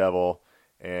like a devil,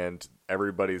 and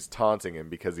everybody's taunting him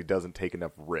because he doesn't take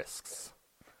enough risks.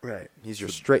 Right. He's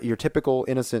your typical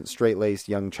innocent, straight-laced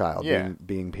young child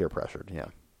being peer pressured. Yeah.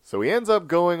 So he ends up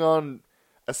going on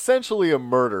essentially a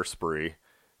murder spree,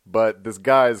 but this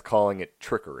guy is calling it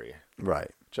trickery. Right.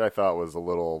 Which I thought was a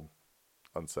little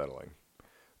unsettling.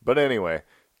 But anyway,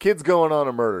 kid's going on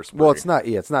a murder spree. Well, it's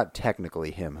not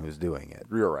technically him who's doing it.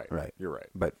 You're right. Right. You're right.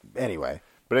 But anyway.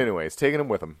 But anyway, he's taking him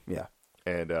with him. Yeah.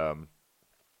 And,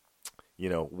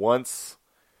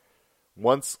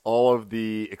 once all of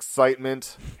the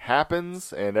excitement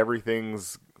happens and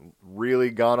everything's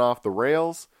really gone off the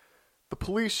rails, the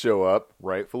police show up,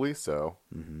 rightfully so,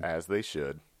 as they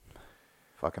should.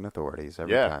 Fucking authorities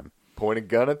every Yeah. time. Point a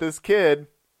gun at this kid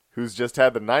who's just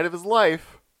had the night of his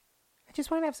life. I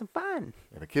just want to have some fun.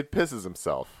 And the kid pisses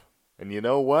himself. And you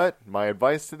know what? My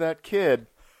advice to that kid,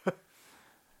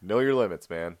 know your limits,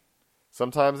 man.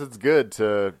 Sometimes it's good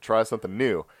to try something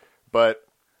new. But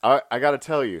I got to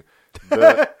tell you,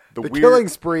 the weird killing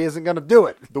spree isn't going to do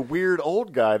it. The weird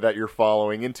old guy that you're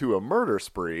following into a murder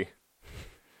spree.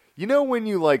 You know when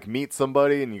you, like, meet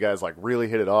somebody and you guys, like, really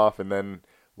hit it off and then,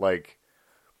 like,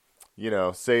 you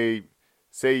know, say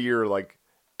you're, like,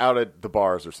 out at the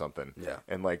bars or something. Yeah.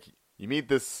 And, like, you meet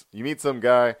some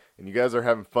guy and you guys are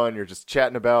having fun. You're just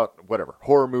chatting about whatever,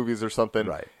 horror movies or something.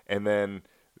 Right. And then,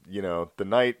 you know, the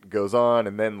night goes on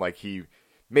and then, like,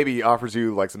 maybe he offers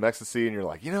you, like, some ecstasy and you're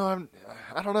like, you know,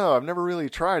 I don't know. I've never really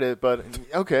tried it, but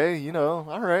okay, you know,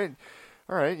 all right,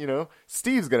 you know,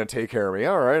 Steve's going to take care of me.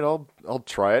 All right, I'll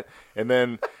try it. And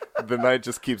then the night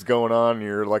just keeps going on. And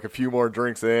you're like a few more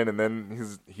drinks in and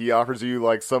then he offers you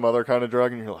like some other kind of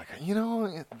drug and you're like, you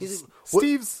know,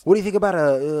 Steve's. What do you think about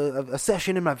a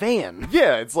session in my van?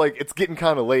 Yeah, it's like it's getting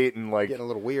kind of late and like Getting a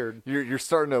little weird. You're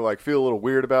starting to like feel a little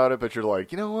weird about it, but you're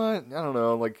like, you know what? I don't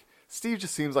know. Like Steve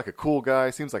just seems like a cool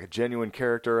guy. Seems like a genuine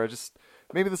character.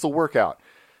 Maybe this will work out.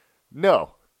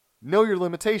 No. Know your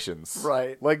limitations.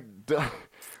 Right. Like,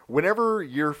 whenever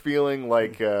you're feeling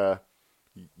like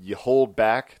you hold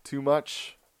back too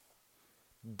much,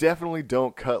 definitely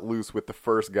don't cut loose with the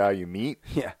first guy you meet.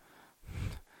 Yeah.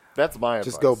 That's my advice.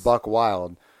 Just go buck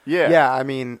wild. Yeah. Yeah, I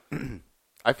mean,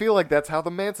 I feel like that's how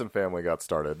the Manson family got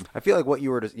started. I feel like what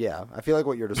you're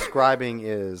describing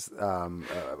is an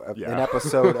Yeah.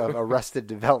 episode of Arrested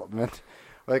Development.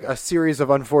 Like a series of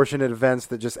unfortunate events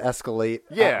that just escalate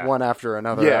one after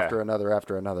another, after another,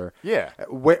 after another. Yeah.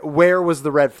 Where was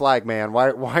the red flag, man?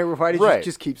 Why did you Right.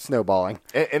 just keep snowballing?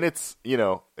 And it's, you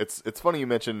know, it's funny you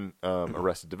mention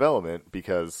Arrested Development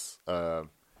because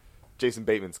Jason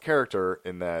Bateman's character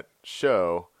in that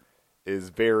show is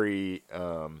very,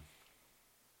 I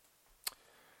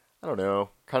don't know,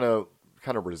 kind of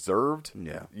reserved.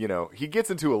 Yeah. You know, he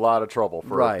gets into a lot of trouble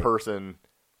for Right. a person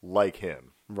like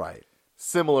him. Right.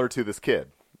 Similar to this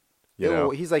kid. You know?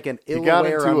 He's like an He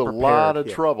ill-aware, got into a lot of unprepared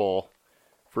kid. trouble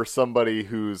for somebody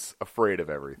who's afraid of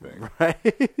everything. Right.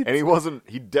 And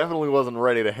he definitely wasn't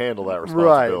ready to handle that Right.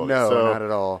 responsibility. No, so, not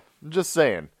at all. I'm just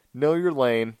saying, know your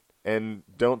lane and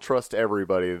don't trust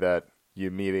everybody that you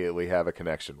immediately have a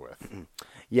connection with.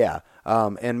 Yeah.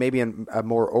 And maybe a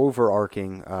more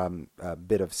overarching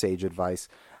bit of sage advice.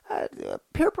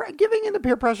 Giving into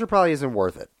peer pressure probably isn't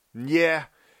worth it. Yeah.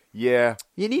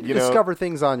 You need to discover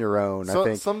things on your own, I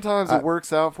think. Sometimes it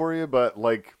works out for you, but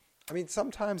like... I mean,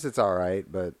 sometimes it's all right,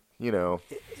 but... You know...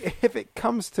 If it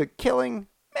comes to killing,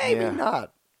 maybe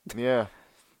not. Yeah.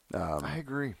 I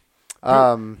agree.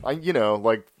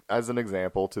 Like as an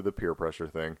example to the peer pressure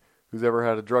thing, who's ever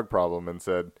had a drug problem and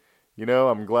said,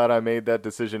 I'm glad I made that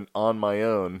decision on my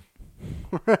own.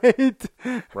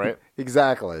 Right?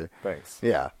 Exactly. Thanks.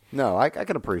 Yeah. No, I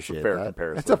can appreciate fair that.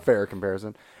 comparison. It's a fair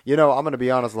comparison. I'm going to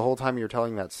be honest, the whole time you were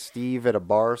telling that Steve at a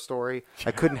bar story,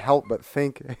 I couldn't help but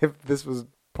think if this was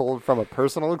pulled from a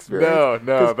personal experience.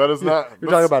 No, that is not.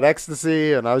 You're talking about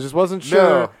ecstasy, and I wasn't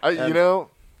sure. No,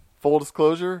 full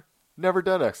disclosure, never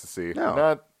done ecstasy.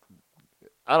 No.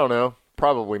 I don't know,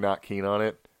 probably not keen on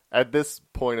it. At this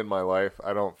point in my life,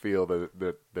 I don't feel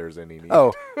that there's any need.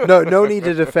 Oh, no need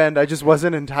to defend. I just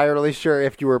wasn't entirely sure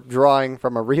if you were drawing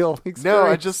from a real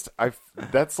experience. No,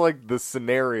 that's like the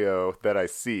scenario that I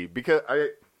see. Because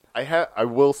I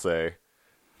will say,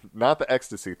 not the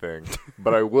ecstasy thing,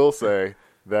 but I will say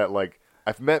that, like,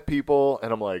 I've met people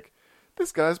and I'm like,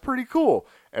 this guy's pretty cool.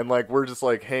 And, like, we're just,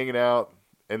 like, hanging out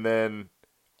and then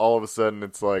all of a sudden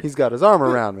it's like... He's got his arm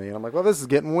around me. And I'm like, well, this is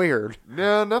getting weird.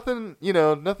 No, nothing,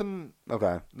 nothing...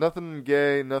 Okay. Nothing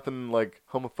gay, nothing, like,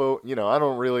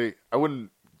 homophobic. I wouldn't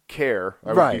care.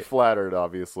 I would be flattered,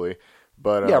 obviously.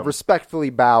 But respectfully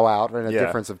bow out in a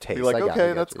difference of taste. Be like,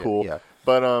 okay, that's cool. Yeah.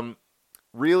 But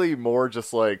really more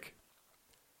just like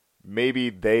maybe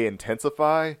they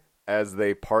intensify as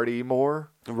they party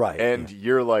more. Right. And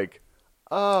you're like,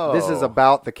 oh. This is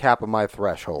about the cap of my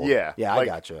threshold. Yeah. Yeah, like,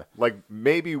 I gotcha. Like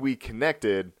maybe we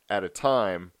connected at a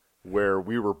time where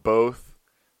we were both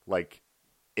like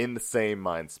in the same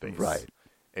mind space. Right.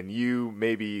 And you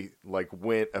maybe like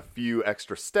went a few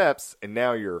extra steps and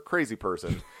now you're a crazy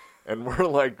person. And we're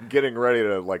like getting ready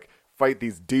to like fight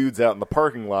these dudes out in the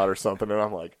parking lot or something. And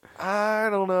I'm like, I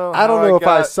don't know. I don't know if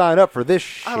I sign up for this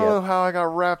shit. I don't know how I got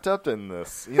wrapped up in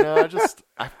this.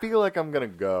 I feel like I'm going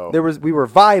to go. We were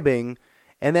vibing.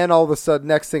 And then all of a sudden,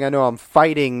 next thing I know, I'm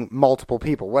fighting multiple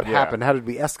people. What happened? How did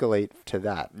we escalate to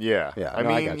that? Yeah. I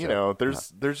mean,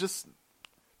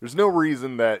 there's no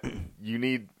reason that you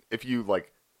need, if you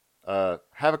like,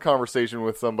 have a conversation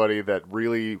with somebody that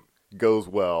really goes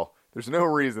well, there's no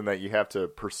reason that you have to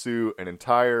pursue an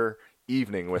entire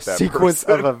evening with that sequence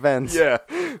person. of events. Yeah.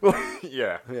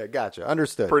 Yeah. Yeah, gotcha.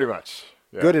 Understood. Pretty much.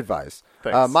 Yeah. Good advice.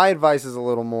 Thanks. My advice is a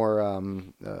little more, I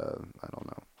don't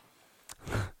know.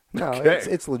 No, Okay.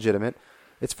 it's legitimate.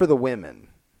 It's for the women.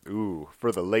 Ooh,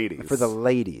 for the ladies. For the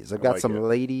ladies. I've got like some it.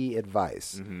 lady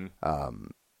advice. Mm-hmm.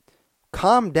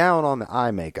 Calm down on the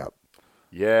eye makeup.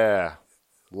 Yeah.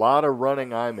 A lot of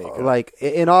running eye makeup. Like,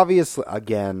 and obviously,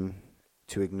 again,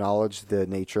 to acknowledge the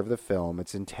nature of the film,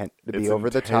 it's intent to be over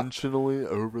the top. Intentionally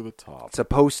over the top. It's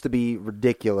supposed to be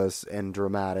ridiculous and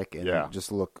dramatic and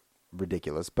just look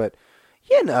ridiculous. But,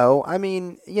 I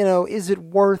mean, is it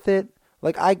worth it?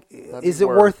 Like, is it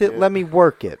worth it? Let me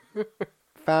work it.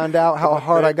 Found out how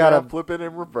hard I gotta flip it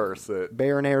and reverse it.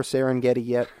 Baronair Serengeti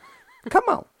yet. Come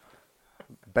on.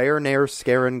 Baronair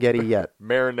Serengeti yet.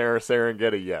 Marinara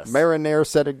Serengeti, yes. Marinara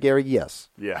Serengeti, yes.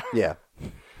 Yeah. Yeah.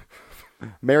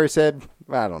 Mary said,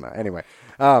 I don't know. Anyway.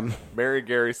 Mary,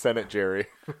 Gary, Senate, Jerry.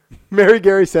 Mary,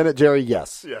 Gary, Senate, Jerry,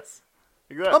 yes. Yes.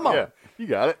 Exactly. Come on. Yeah, you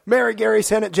got it. Mary, Gary,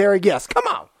 Senate, Jerry, yes. Come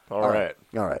on. All right.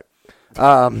 All right.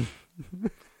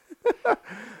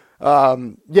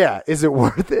 Yeah, is it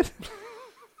worth it?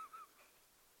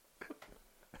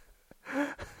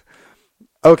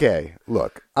 Okay,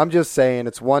 look, I'm just saying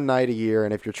it's one night a year,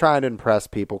 and if you're trying to impress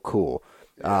people, cool.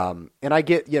 And I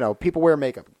get, people wear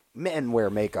makeup. Men wear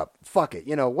makeup. Fuck it.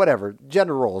 Whatever.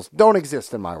 Gender roles don't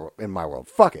exist in my world.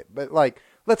 Fuck it. But, like,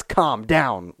 let's calm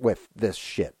down with this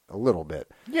shit a little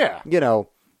bit. Yeah.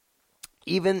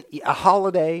 Even a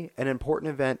holiday, an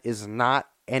important event, is not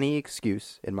any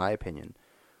excuse, in my opinion,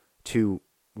 to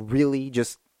really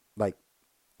just, like,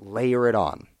 layer it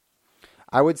on.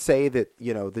 I would say that,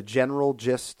 the general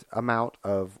gist amount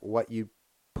of what you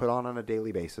put on a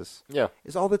daily basis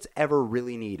is all that's ever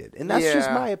really needed. And that's just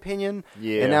my opinion.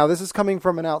 Yeah. And now this is coming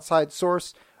from an outside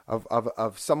source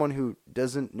of someone who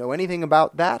doesn't know anything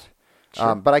about that.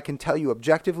 Sure. But I can tell you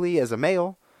objectively as a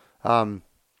male,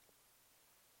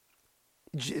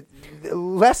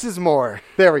 Less is more.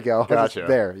 There we go. Gotcha.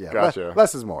 There, yeah. Gotcha.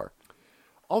 Less is more.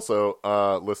 Also,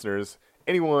 listeners,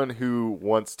 anyone who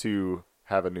wants to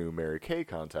have a new Mary Kay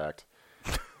contact,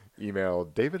 email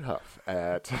David Huff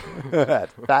at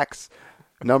Fax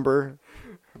number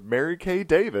Mary Kay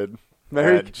David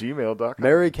Mary- at gmail.com.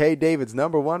 Mary Kay David's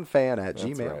 #1 fan at That's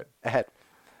Gmail right. at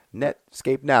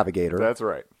Netscape Navigator. That's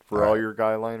right. For all your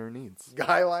guy liner needs.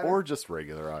 Guy liner? Or just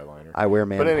regular eyeliner. I wear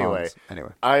man But anyway, pawns.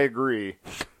 Anyway. I agree.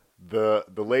 The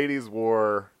ladies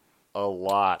wore a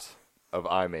lot of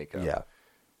eye makeup. Yeah.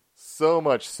 So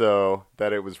much so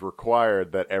that it was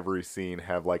required that every scene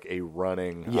have like a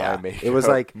running Yeah. eye makeup It was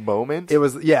like moment. It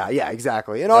was yeah,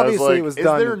 exactly. And I obviously like, it was is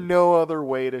done. there no other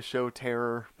way to show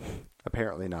terror?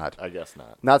 Apparently not. I guess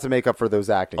not. Not to make up for those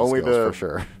acting Only skills the for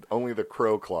sure. Only the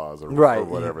crow claws or, Right, or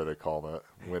whatever they call that.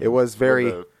 When, It was very-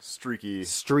 when the streaky.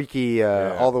 Streaky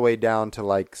all the way down to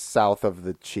like south of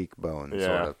the cheekbone Yeah.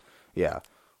 sort of. Yeah.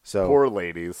 So Poor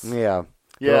ladies. yeah.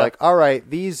 Yeah. They're like, all right,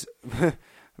 these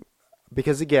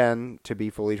because again, to be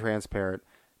fully transparent,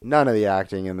 none of the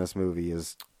acting in this movie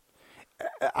is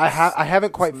I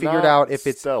haven't quite figured Not out if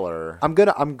it's stellar. I'm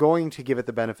going to give it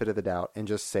the benefit of the doubt and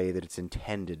just say that it's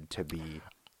intended to be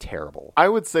terrible. I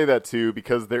would say that too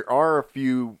because there are a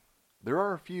few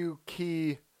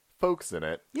key folks in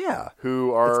it Yeah.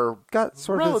 who are Got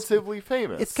sort of relatively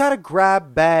famous. It's got a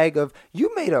grab bag of. You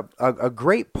made a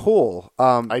great pull.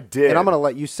 I did. and I'm going to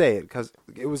let you say it because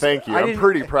it was. Thank you. I I'm didn't-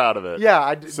 pretty proud of it. Yeah,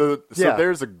 I did. So yeah.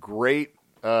 there's a great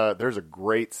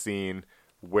scene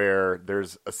where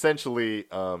there's essentially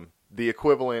the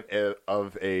equivalent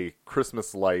of a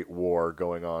Christmas light war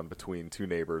going on between two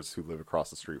neighbors who live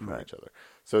across the street from Right. each other.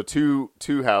 So two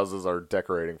houses are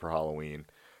decorating for Halloween.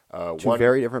 Two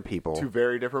very different people. Two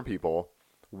very different people.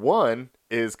 One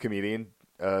is comedian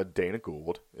Dana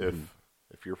Gould.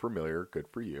 If you're familiar, good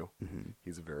for you.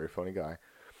 He's a very funny guy.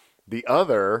 The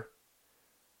other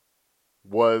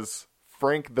was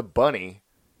Frank the Bunny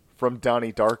from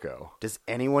Donnie Darko. Does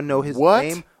anyone know his What?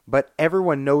 name? But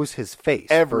everyone knows his face.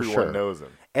 Everyone for sure. knows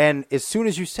him. And as soon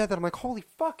as you said that, I'm like, holy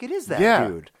fuck, it is that Yeah,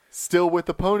 dude. still with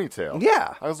the ponytail.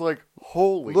 Yeah. I was like,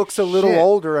 holy Looks a little shit.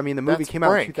 older. I mean, the movie That's came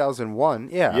out in Frank. 2001.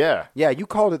 Yeah. Yeah. Yeah, you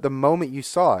called it the moment you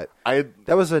saw it.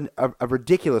 That was a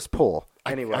ridiculous pull.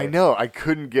 Anyway. I know. I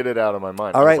couldn't get it out of my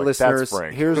mind. All I was right, like, listeners, That's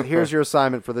Frank. here's your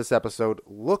assignment for this episode.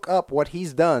 Look up what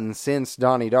he's done since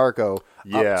Donnie Darko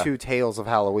Yeah. up to Tales of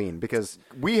Halloween, because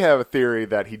We have a theory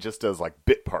that he just does like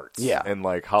bit parts, Yeah. and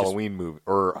like Halloween movie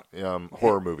or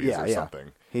horror movies or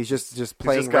something. He's just He's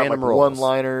playing just got random like roles,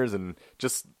 one-liners and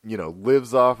just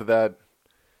lives off of that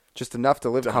just enough to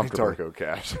live Donnie comfortably. Darko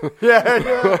cash.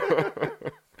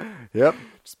 Yep,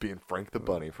 Just being Frank the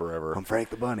Bunny forever. I'm Frank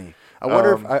the Bunny.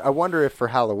 I wonder if for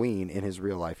Halloween in his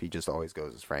real life he just always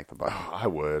goes as Frank the Bunny, I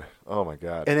would. Oh my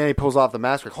god. and then he pulls off the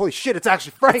mask. Like, holy shit, it's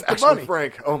actually Frank the Actually, Bunny.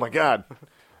 Frank. Oh my god.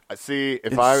 I see.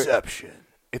 Inception.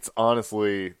 It's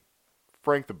honestly,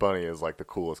 Frank the Bunny is like the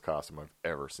coolest costume I've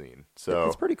ever seen. So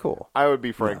It's pretty cool. I would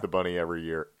be Frank the Bunny every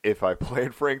year if I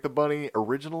played Frank the Bunny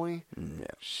originally. Yeah.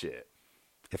 Shit,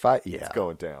 It's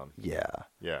going down. Yeah,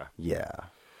 Yeah.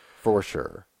 for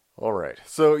sure. All right.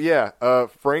 So yeah,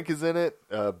 Frank is in it.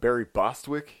 Barry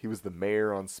Bostwick, he was the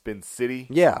mayor on Spin City.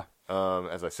 Yeah.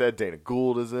 As I said, Dana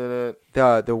Gould is in it.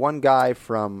 The one guy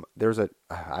from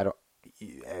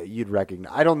you'd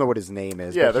recognize. I don't know what his name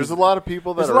is. Yeah, but there's a he's- lot of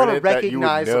people that there's a are lot in of it that you would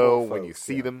recognizable know when folks, you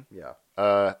see yeah. them.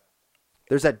 Yeah.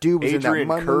 There's that dude was Adrian in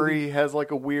that Curry movie. has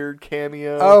like a weird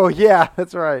cameo. Oh yeah,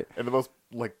 that's right. And the most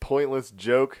like pointless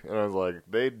joke, and I was like,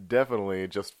 they definitely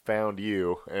just found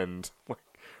you and like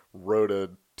wrote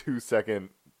a 2-second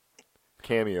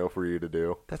cameo for you to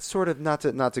do. That's sort of not to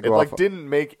It go like off. didn't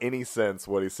make any sense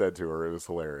what he said to her. It was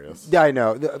hilarious. Yeah, I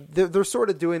know. They're sort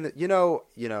of doing that. No,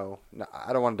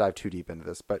 I don't want to dive too deep into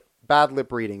this, but bad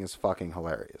lip reading is fucking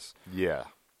hilarious. Yeah.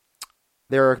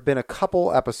 There have been a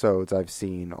couple episodes I've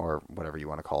seen, or whatever you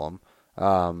want to call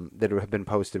them, that have been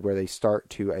posted where they start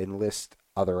to enlist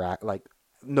other like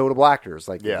notable actors.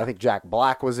 Like Yeah. I think Jack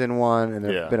Black was in one, and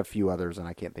there have Yeah. been a few others, and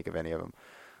I can't think of any of them.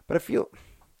 But I feel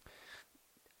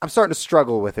I'm starting to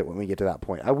struggle with it when we get to that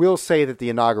point. I will say that the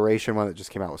inauguration one that just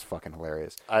came out was fucking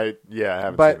hilarious. I haven't seen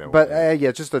that But one yet.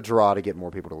 yeah, just a draw to get more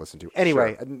people to listen to.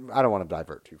 Anyway, I don't want to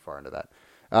divert too far into that.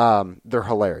 They're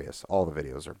hilarious. All the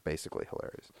videos are basically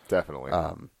hilarious. Definitely.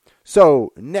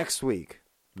 So next week,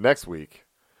 Next week,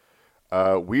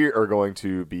 we are going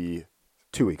to be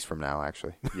 2 weeks from now,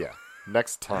 actually. yeah.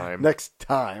 Next time. Next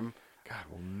time, God,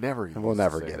 we'll never. get we'll used to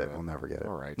never saying get it. that. We'll never get it.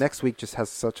 All right. Next week just has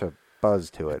such a buzz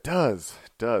to it. Does.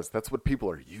 That's what people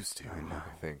are used to,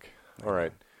 I think. All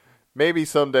right. Maybe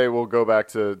someday we'll go back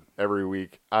to every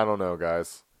week. I don't know,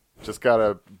 guys. Just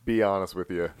gotta be honest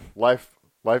with you. Life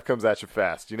comes at you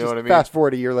fast. You know what I mean? Fast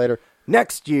forward a year later.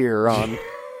 Next year on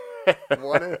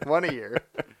one a year.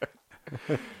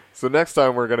 So next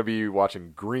time we're gonna be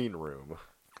watching Green Room.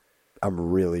 I'm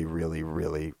really, really,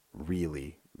 really,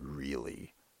 really,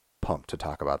 really pumped to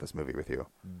talk about this movie with you.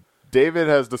 David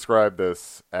has described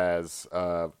this as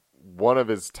one of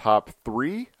his top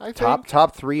 3, I think.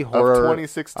 Top 3 horror of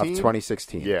 2016. Of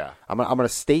 2016. Yeah. I'm gonna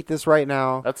state this right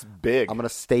now. That's big. I'm gonna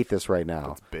state this right now.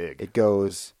 That's big. It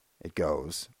goes.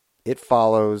 It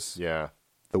follows. Yeah.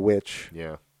 The Witch.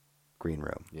 Yeah. Green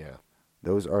Room. Yeah.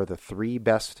 Those are the 3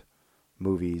 best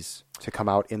movies to come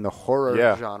out in the horror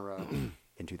Yeah. genre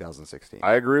in 2016.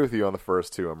 I agree with you on the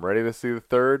first 2. I'm ready to see the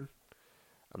third.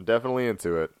 I'm definitely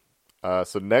into it.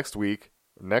 So next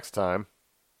time,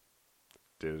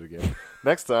 did it again.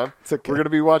 Next time, It's okay. we're going to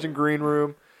be watching Green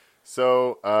Room.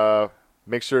 So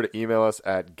make sure to email us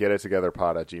at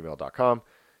getittogetherpod@gmail.com.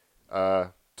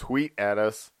 Tweet at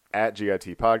us at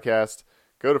GIT Podcast.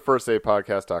 Go to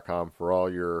firstdaypodcast.com for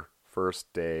all your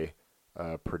first day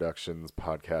productions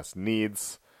podcast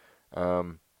needs.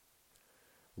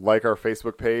 Like our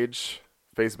Facebook page.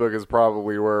 Facebook is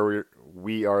probably where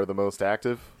we are the most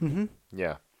active. Mm-hmm.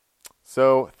 Yeah.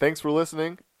 So thanks for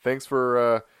listening. Thanks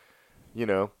for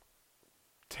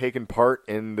taking part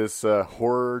in this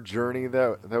horror journey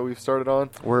that we've started on.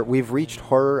 We've reached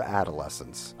horror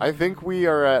adolescence. I think we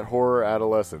are at horror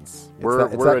adolescence.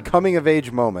 It's that coming of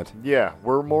age moment. Yeah,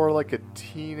 we're more like a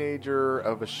teenager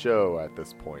of a show at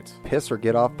this point. Piss or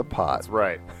get off the pot. That's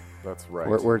right. That's right.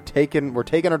 We're taking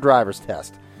a driver's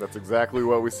test. That's exactly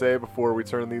what we say before we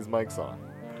turn these mics on.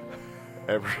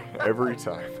 Every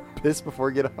time. Piss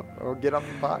before get off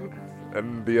the pot.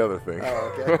 And the other thing.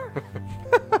 Oh, okay.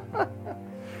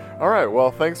 All right. Well,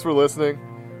 thanks for listening.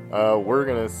 We're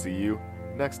gonna see you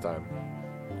next time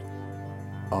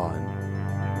On